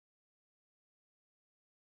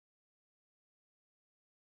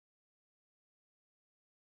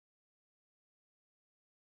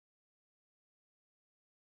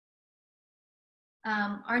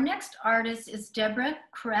Our next artist is Debra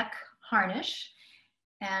Kreck Harnish,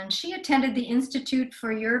 and she attended the Institute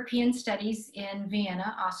for European Studies in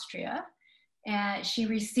Vienna, Austria. And she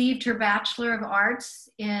received her Bachelor of Arts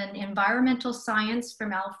in Environmental Science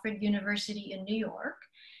from Alfred University in New York.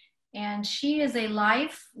 And she is a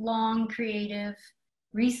lifelong creative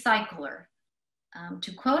recycler.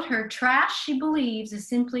 To quote her, trash, she believes, is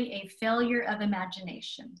simply a failure of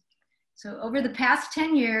imagination. So over the past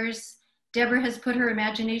 10 years, Debra has put her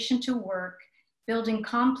imagination to work, building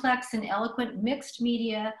complex and eloquent mixed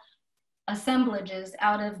media assemblages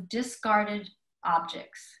out of discarded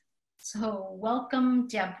objects. So welcome,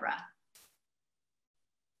 Debra.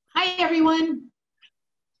 Hi, everyone.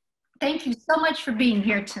 Thank you so much for being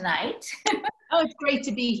here tonight. Oh, it's great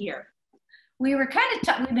to be here. We were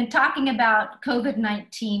we've been talking about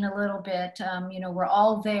COVID-19 a little bit. You know, we're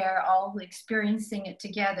all there, all experiencing it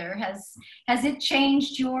together. Has it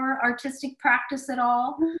changed your artistic practice at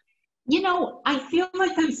all? You know, I feel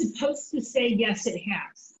like I'm supposed to say yes, it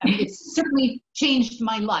has. I mean, it's certainly changed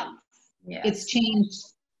my life. Yes. It's changed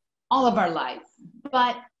all of our life.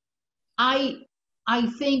 But I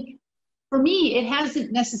think for me, it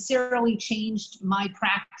hasn't necessarily changed my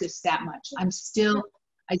practice that much.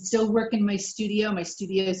 I still work in my studio. My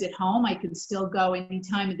studio is at home. I can still go any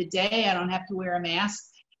time of the day. I don't have to wear a mask.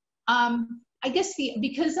 I guess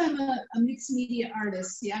because I'm a mixed media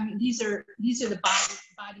artist. Yeah, I mean these are the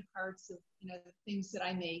body parts of the things that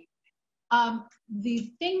I make.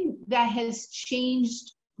 The thing that has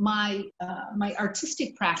changed my my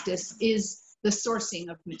artistic practice is the sourcing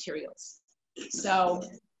of materials. So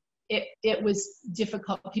it was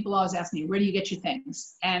difficult. People always ask me, where do you get your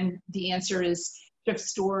things? And the answer is thrift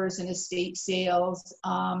stores and estate sales.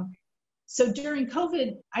 So during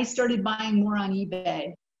COVID, I started buying more on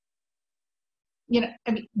eBay. You know,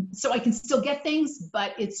 I mean, so I can still get things,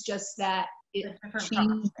 but it's just that it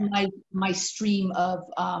changed my stream of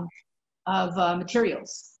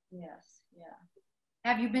materials. Yes, yeah.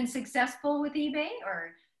 Have you been successful with eBay,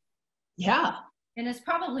 or? Yeah. And it's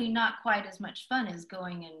probably not quite as much fun as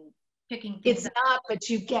going and picking things up. It's not, but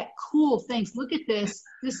you get cool things. Look at this.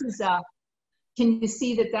 This is can you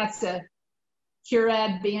see that that's a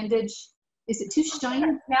Curad bandage? Is it too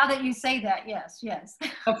shiny? Now that you say that, yes, yes.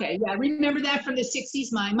 Okay, yeah, remember that from the 60s?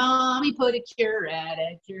 My mommy put a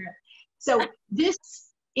Curad. So this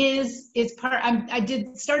is part,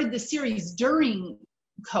 started the series during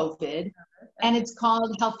COVID, and it's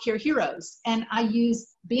called Healthcare Heroes. And I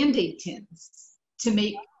use Band-Aid tins to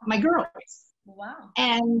make my girls. Wow.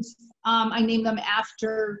 And I named them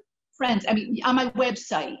after friends. I mean, on my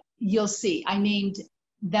website, you'll see I named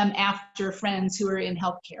them after friends who are in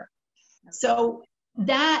healthcare. So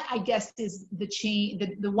that, I guess, is the change,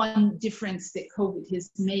 the one difference that COVID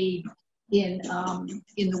has made in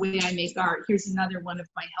the way I make art. Here's another one of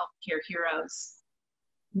my healthcare heroes.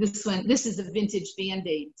 This is a vintage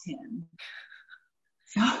Band-Aid tin.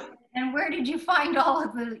 And where did you find all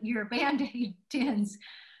of your Band-Aid tins?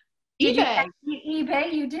 eBay.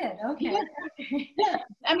 eBay, you did. Okay. Yeah.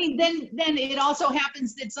 I mean, then it also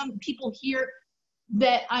happens that some people hear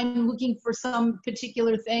that I'm looking for some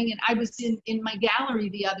particular thing. And I was in my gallery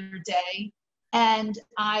the other day, and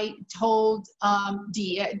I told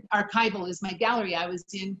Archival is my gallery. I was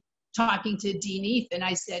talking to Dean Eath, and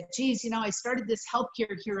I said, geez, I started this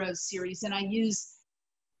Healthcare Heroes series, and I use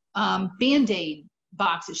Band-Aid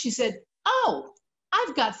boxes. She said, oh,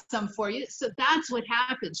 I've got some for you. So that's what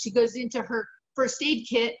happens. She goes into her first aid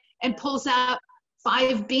kit and pulls out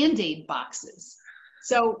 5 Band-Aid boxes.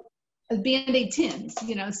 So Band-Aid tins,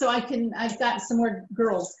 so I've got some more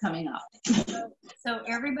girls coming up. So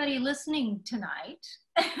everybody listening tonight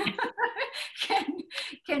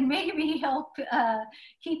can maybe help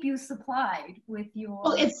keep you supplied with your.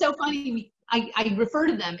 Well, it's so funny. I refer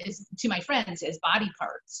to them to my friends as body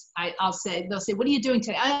parts. They'll say, what are you doing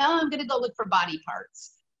today? I'm going to go look for body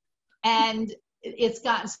parts. And it's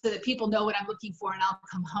gotten so that people know what I'm looking for, and I'll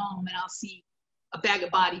come home and I'll see a bag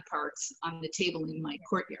of body parts on the table in my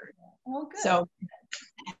courtyard. Oh, good. So,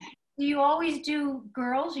 do you always do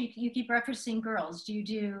girls? You keep referencing girls. Do you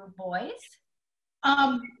do boys?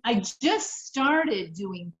 I just started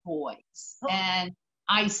doing boys, and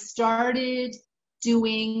I started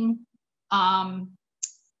doing, I'm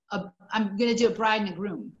going to do a bride and a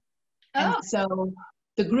groom. And so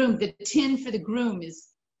the tin for the groom is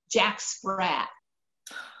Jack Sprat.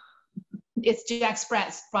 It's Jack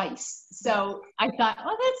Sprat Spice. So I thought,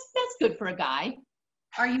 oh, that's good for a guy.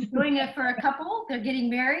 Are you doing it for a couple? They're getting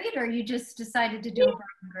married, or you just decided to do a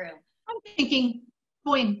bride and groom? I'm thinking,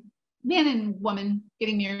 man and woman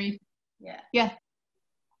getting married. Yeah. Yeah.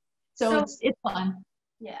 So it's fun.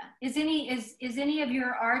 Yeah. Is any of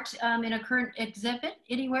your art in a current exhibit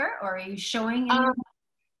anywhere, or are you showing any?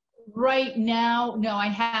 Right now, no, I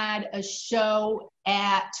had a show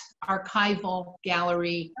at Archival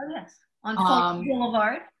Gallery. Oh, yes. On Fulton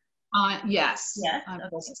Boulevard? Yes. Yes. On Okay.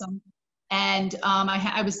 Folsom. And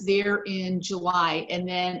I was there in July. And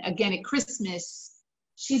then again at Christmas,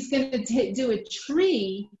 she's going to do a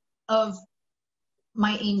tree of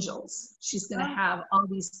my angels. She's going to have all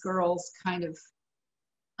these girls kind of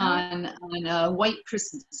on a white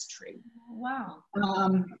Christmas tree. Wow.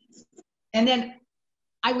 And then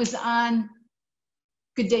I was on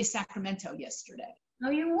Good Day Sacramento yesterday.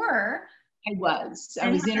 Oh, you were? I was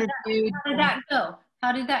interviewed. How did that go?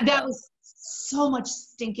 How did that go? That was so much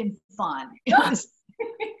stinking fun.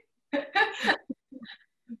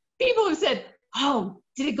 People have said, oh,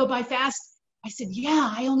 did it go by fast? I said,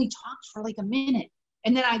 yeah, I only talked for like a minute.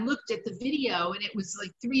 And then I looked at the video and it was like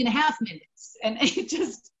 3.5 minutes. And it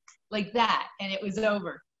just like that. And it was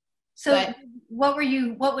over. So but, what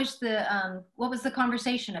was the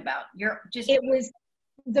conversation about? It was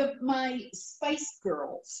my Spice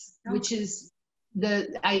Girls, which is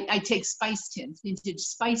I take spice tins, vintage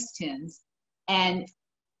spice tins, and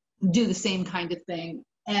do the same kind of thing.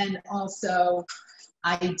 And also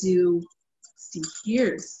I do, see,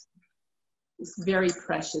 here's this very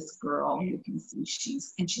precious girl. You can see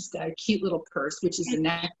she's got a cute little purse, which is a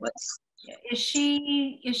necklace. Is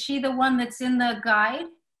she the one that's in the guide?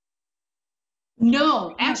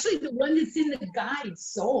 No, actually the one that's in the guide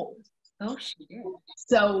sold. Oh, she did.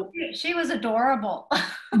 So she was adorable.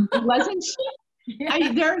 Wasn't she? Yeah.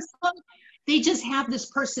 They just have this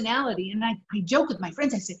personality. And I joke with my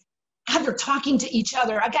friends. I say, God, they're talking to each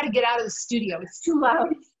other. I got to get out of the studio. It's too loud.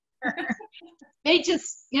 They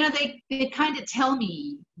just, they kind of tell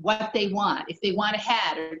me what they want. If they want a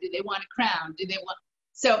hat or do they want a crown?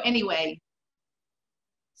 So anyway,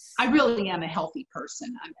 I really am a healthy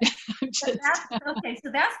person. I'm just, okay, so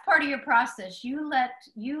that's part of your process. You let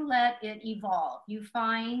it evolve. You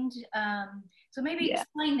find, so maybe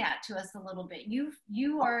explain that to us a little bit.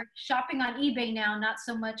 You are shopping on eBay now, not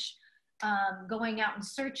so much going out and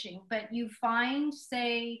searching, but you find,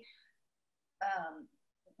 say,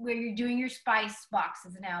 where you're doing your spice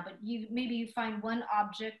boxes now, but maybe you find one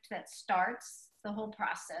object that starts the whole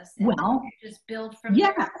process. And you just build from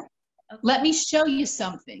there. Okay. Let me show you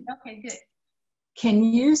something. Okay, good. Can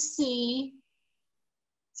you see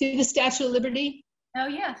the Statue of Liberty? Oh,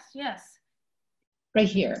 yes, yes. Right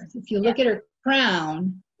here. If you look at her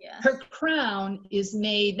crown, her crown is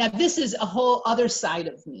made, now this is a whole other side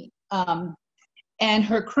of me. And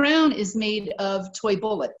her crown is made of toy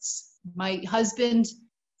bullets. My husband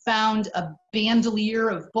found a bandolier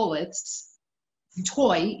of bullets,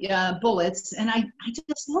 toy bullets, and I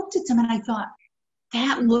just looked at them and I thought,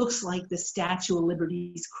 that looks like the Statue of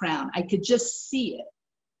Liberty's crown. I could just see it,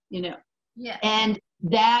 Yeah. And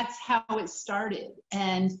that's how it started.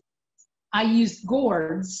 And I used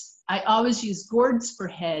gourds. I always use gourds for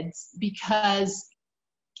heads because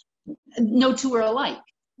no two are alike.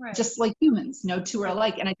 Right. Just like humans, no two are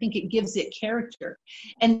alike. And I think it gives it character.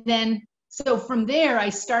 And then, so from there, I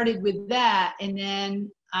started with that. And then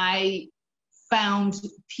I found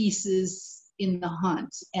pieces in the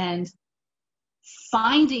hunt. And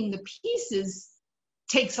finding the pieces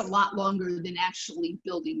takes a lot longer than actually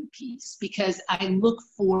building the piece because I look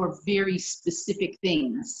for very specific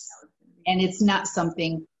things and it's not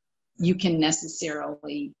something you can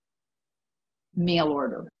necessarily mail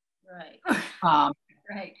order. Right.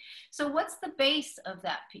 Right. So what's the base of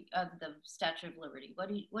that of the Statue of Liberty? What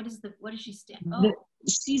does she stand? Oh,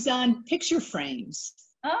 she's on picture frames.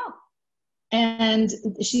 Oh. And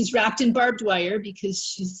she's wrapped in barbed wire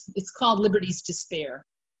because it's called Liberty's Despair.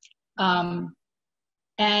 And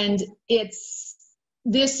this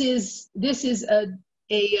is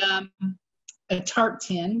a tart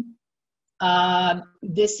tin.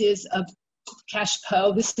 This is a cache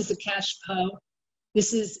pot. This is a cache pot.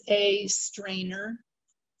 This is a strainer.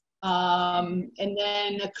 And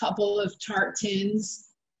then a couple of tart tins.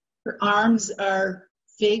 Her arms are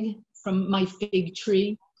fig from my fig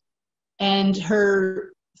tree. And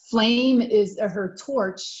her flame her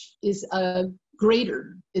torch is a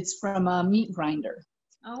grater. It's from a meat grinder.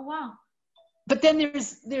 Oh, wow. But then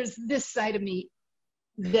there's this side of me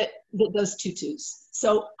that does tutus.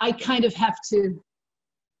 So I kind of have to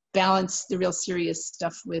balance the real serious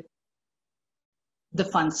stuff with the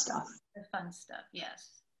fun stuff. The fun stuff,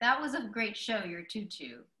 yes. That was a great show, your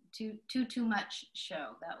tutu. Too much show.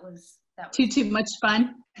 That was too much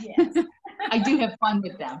fun? Yes. I do have fun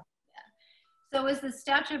with them. So is the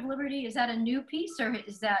Statue of Liberty, is that a new piece or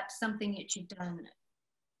is that something that you've done?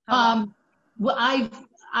 Well,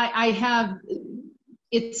 I have,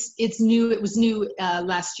 it's new, it was new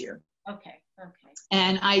last year. Okay, okay.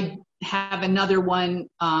 And I have another one,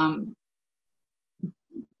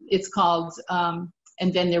 it's called,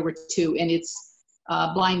 and then there were two, and it's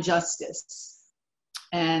Blind Justice.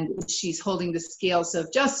 And she's holding the scales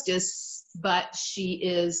of justice, but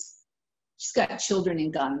she's got children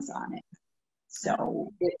and guns on it.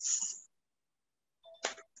 So it's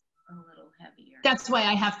a little heavier. That's why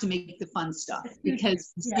I have to make the fun stuff,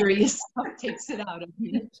 because the serious stuff takes it out of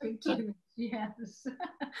me. Yes.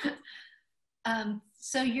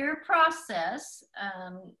 So your process,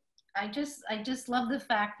 I just love the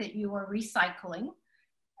fact that you are recycling,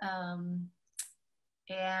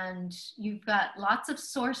 and you've got lots of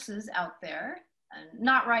sources out there.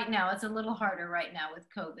 Not right now; it's a little harder right now with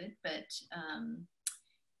COVID, but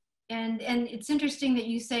and it's interesting that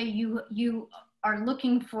you say you are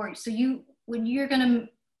looking for, so you, when you're going to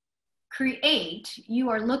create, you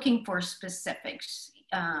are looking for specific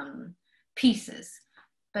pieces.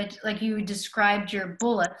 But like you described your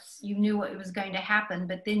bullets, you knew what was going to happen,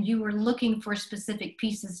 but then you were looking for specific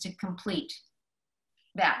pieces to complete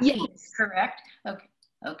that piece, correct? Okay,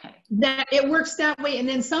 okay. That it works that way. And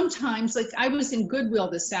then sometimes, like I was in Goodwill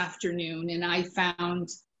this afternoon and I found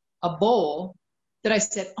a bowl that I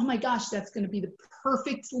said, oh my gosh, that's going to be the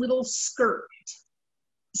perfect little skirt.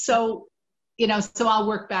 So, you know, so I'll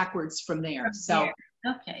work backwards from there. So,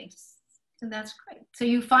 okay. So that's great. So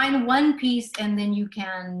you find one piece and then you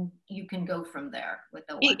can go from there with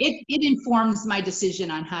the one. It informs my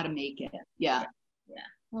decision on how to make it. Yeah. Yeah.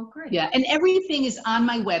 Well, great. Yeah. And everything is on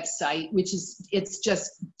my website, which is, it's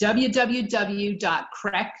just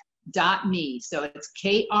www.kreck.me. So it's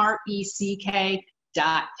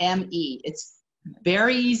KRECK.me. It's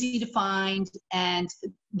very easy to find. And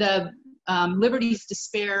the Liberties to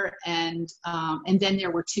Spare, and then there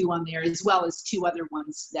were two on there, as well as two other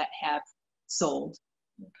ones that have sold.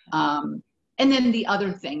 Okay. And then the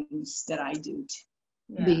other things that I do,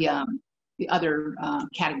 the other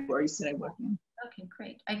categories that I work in. Okay,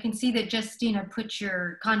 great. I can see that Justina put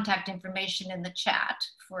your contact information in the chat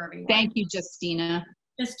for everyone. Thank you, Justina.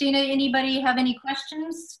 Justina, anybody have any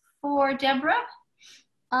questions for Debra?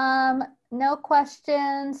 No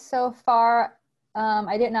questions so far.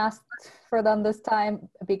 I didn't ask for them this time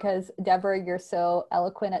because Debra, you're so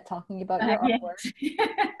eloquent at talking about your artwork.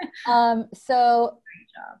 So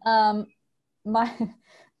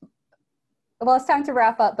well, it's time to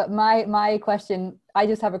wrap up, but my question, I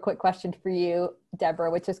just have a quick question for you,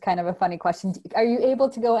 Debra, which is kind of a funny question. Are you able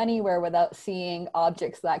to go anywhere without seeing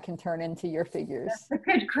objects that can turn into your figures? That's a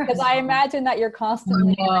good question. Because I imagine that you're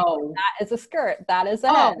constantly like, that is a skirt, that is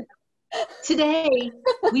a head. Today,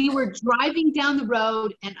 we were driving down the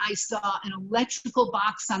road and I saw an electrical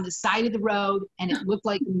box on the side of the road and it looked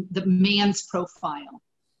like the man's profile.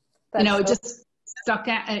 That's, you know, it just stuck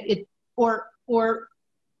at it. Or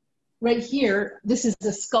right here, this is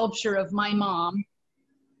a sculpture of my mom.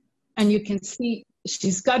 And you can see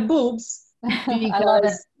she's got boobs. Because, I love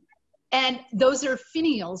it. And those are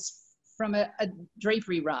finials from a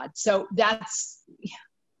drapery rod. So that's...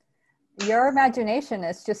 Your imagination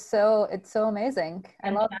is just so, it's so amazing. I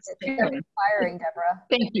love it. It's very inspiring, Debra.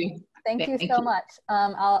 Thank you. Thank you so much.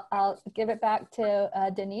 I'll give it back to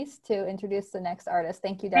Denise to introduce the next artist.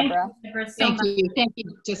 Thank you, Debra. Thank you,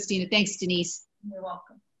 Justina. Thanks, Denise. You're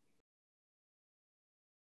welcome.